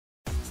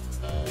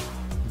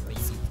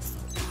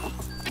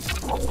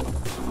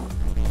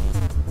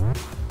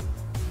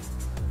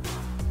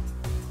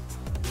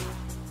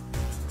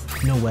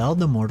Noel,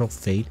 the Mortal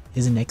Fate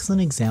is an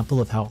excellent example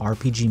of how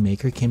RPG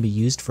Maker can be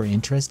used for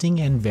interesting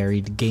and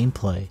varied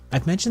gameplay.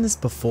 I've mentioned this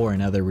before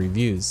in other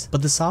reviews,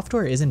 but the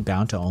software isn't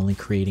bound to only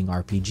creating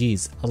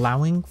RPGs,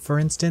 allowing, for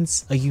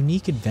instance, a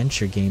unique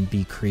adventure game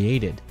be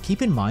created.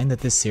 Keep in mind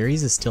that this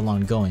series is still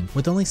ongoing,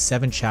 with only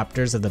 7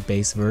 chapters of the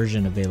base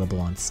version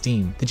available on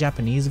Steam. The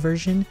Japanese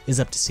version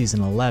is up to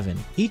season 11.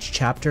 Each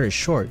chapter is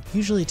short,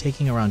 usually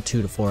taking around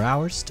 2 to 4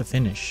 hours to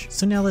finish.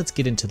 So now let's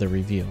get into the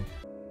review.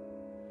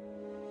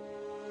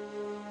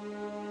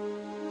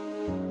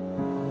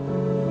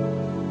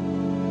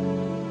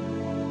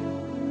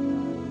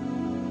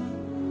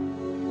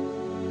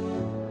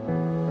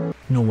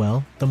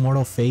 Noel, the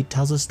Mortal Fate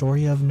tells a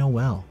story of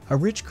Noel, a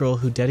rich girl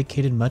who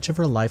dedicated much of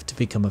her life to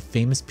become a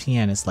famous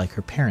pianist like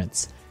her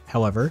parents.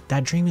 However,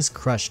 that dream is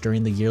crushed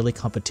during the yearly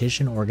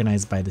competition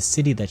organized by the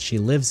city that she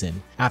lives in.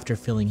 After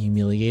feeling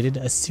humiliated,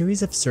 a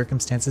series of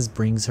circumstances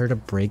brings her to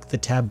break the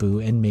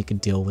taboo and make a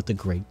deal with the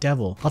Great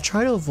Devil. I'll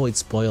try to avoid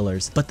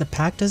spoilers, but the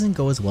pact doesn't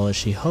go as well as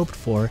she hoped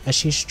for, as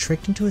she's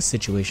tricked into a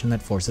situation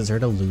that forces her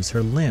to lose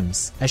her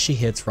limbs. As she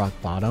hits rock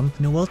bottom,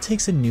 Noel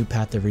takes a new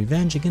path of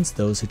revenge against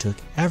those who took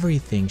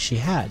everything she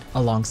had.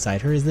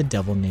 Alongside her is the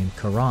devil named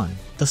Karan.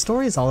 The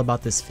story is all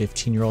about this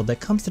 15-year-old that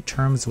comes to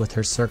terms with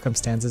her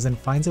circumstances and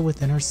finds it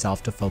within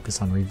herself to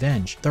focus on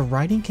revenge. The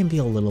writing can be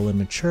a little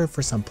immature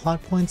for some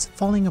plot points,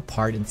 falling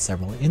apart in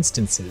several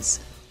instances.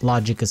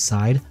 Logic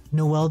aside,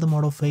 Noel the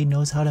Mortal Fate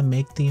knows how to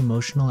make the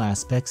emotional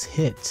aspects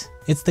hit.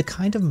 It's the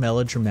kind of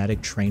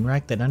melodramatic train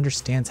wreck that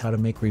understands how to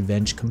make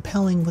revenge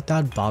compelling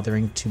without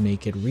bothering to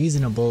make it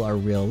reasonable or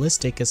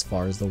realistic as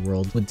far as the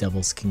world with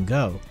devils can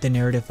go. The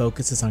narrative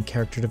focuses on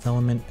character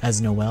development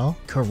as Noel,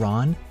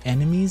 Karan,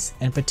 enemies,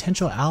 and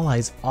potential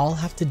allies all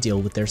have to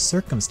deal with their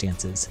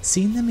circumstances.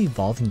 Seeing them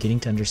evolve and getting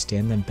to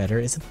understand them better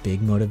is a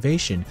big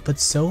motivation, but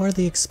so are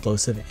the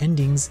explosive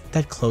endings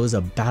that close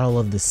a battle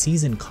of the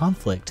season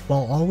conflict,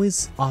 while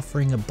always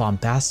offering a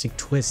bombastic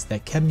twist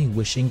that kept me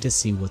wishing to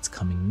see what's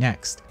coming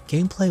next.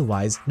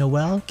 Gameplay-wise,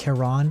 Noel,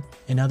 Karan,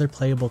 and other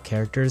playable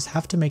characters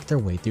have to make their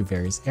way through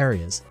various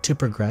areas. To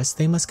progress,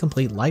 they must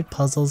complete light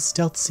puzzles,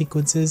 stealth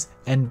sequences,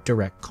 and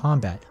direct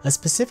combat. A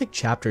specific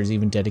chapter is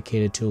even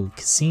dedicated to a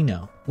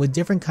casino, with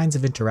different kinds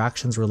of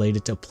interactions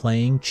related to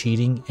playing,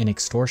 cheating, and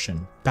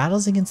extortion.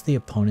 Battles against the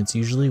opponents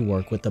usually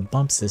work with a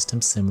bump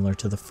system similar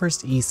to the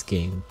first East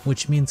game,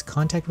 which means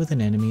contact with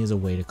an enemy is a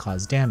way to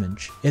cause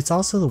damage. It's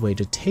also the way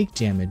to take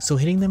damage, so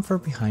hitting them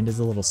from behind is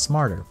a little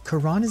smarter.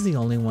 Karan is the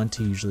only one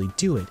to usually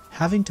do it,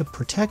 having to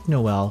protect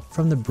Noel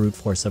from the brute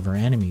force of her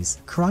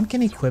enemies. Karan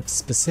can equip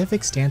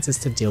specific stances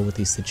to deal with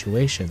these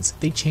situations.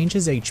 They change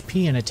his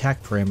HP and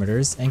attack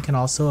parameters and can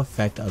also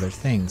affect other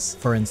things.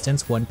 For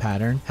instance, one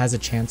pattern has a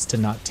chance to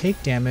not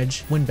take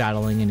damage when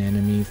battling an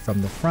enemy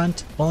from the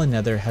front, while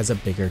another has a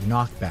bigger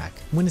knockback.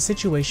 When a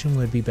situation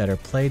would be better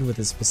played with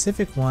a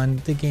specific one,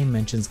 the game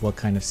mentions what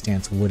kind of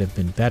stance would have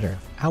been better.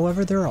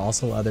 However, there are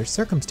also other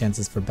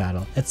circumstances for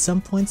battle. At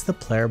some points, the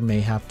player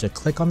may have to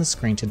click on the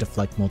screen to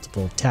deflect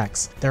multiple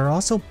attacks. There are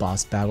also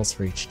boss battles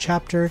for each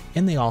chapter,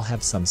 and they all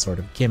have some sort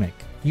of gimmick.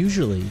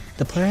 Usually,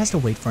 the player has to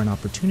wait for an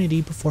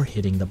opportunity before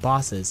hitting the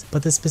bosses,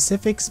 but the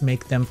specifics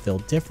make them feel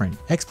different.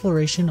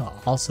 Exploration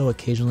also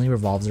occasionally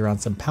revolves around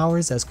some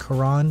powers, as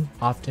Karan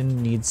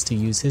often needs to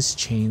use his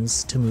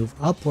chains to move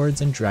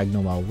upwards and drag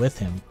Noel with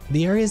him.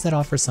 The areas that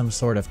offer some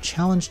sort of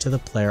challenge to the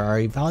player are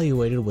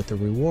evaluated with a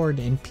reward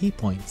in P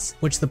points,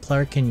 which the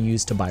player can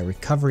use to buy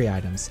recovery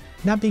items.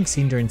 Not being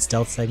seen during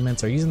stealth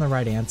segments or using the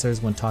right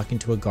answers when talking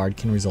to a guard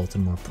can result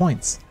in more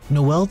points.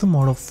 Noel the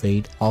Mortal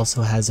Fate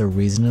also has a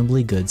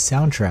reasonably good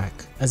soundtrack.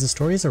 As the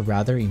story is a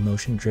rather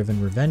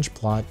emotion-driven revenge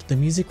plot, the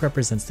music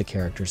represents the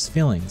character's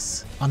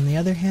feelings. On the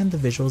other hand, the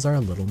visuals are a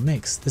little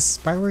mixed. The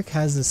spritework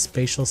has a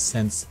spatial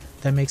sense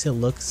that makes it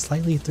look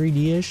slightly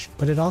 3D-ish,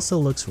 but it also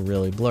looks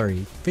really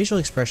blurry. Facial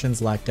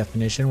expressions lack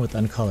definition with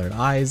uncolored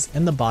eyes,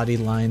 and the body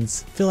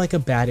lines feel like a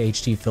bad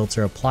HD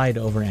filter applied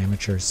over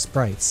amateur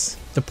sprites.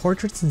 The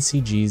portraits and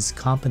CGs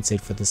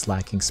compensate for this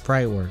lacking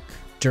sprite work.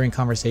 During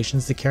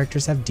conversations, the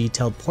characters have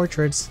detailed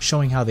portraits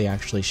showing how they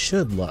actually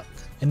should look,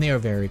 and they are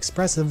very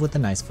expressive with a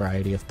nice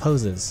variety of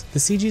poses. The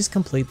CGs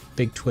complete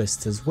big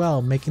twists as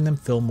well, making them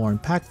feel more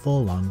impactful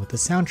along with the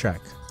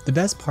soundtrack. The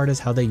best part is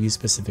how they use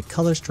specific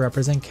colors to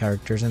represent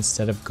characters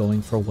instead of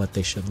going for what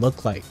they should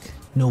look like.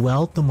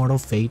 Noel the Mortal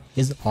Fate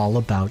is all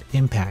about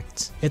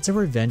impact. It's a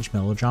revenge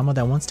melodrama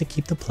that wants to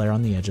keep the player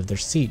on the edge of their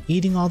seat,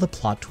 eating all the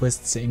plot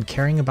twists and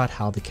caring about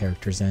how the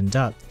characters end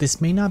up.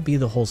 This may not be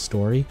the whole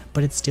story,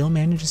 but it still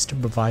manages to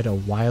provide a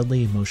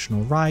wildly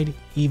emotional ride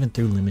even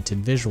through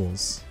limited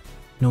visuals.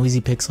 Noisy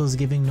Pixel is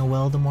giving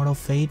Noel the Mortal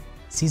Fate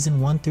Season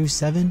 1 through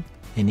 7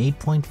 an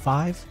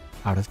 8.5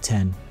 out of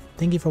 10.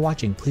 Thank you for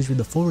watching. Please read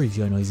the full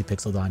review at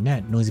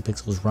noisypixel.net. Noisy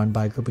Pixel is run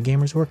by a group of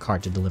gamers who work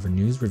hard to deliver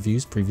news,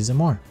 reviews, previews, and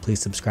more. Please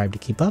subscribe to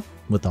keep up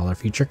with all our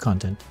future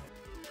content.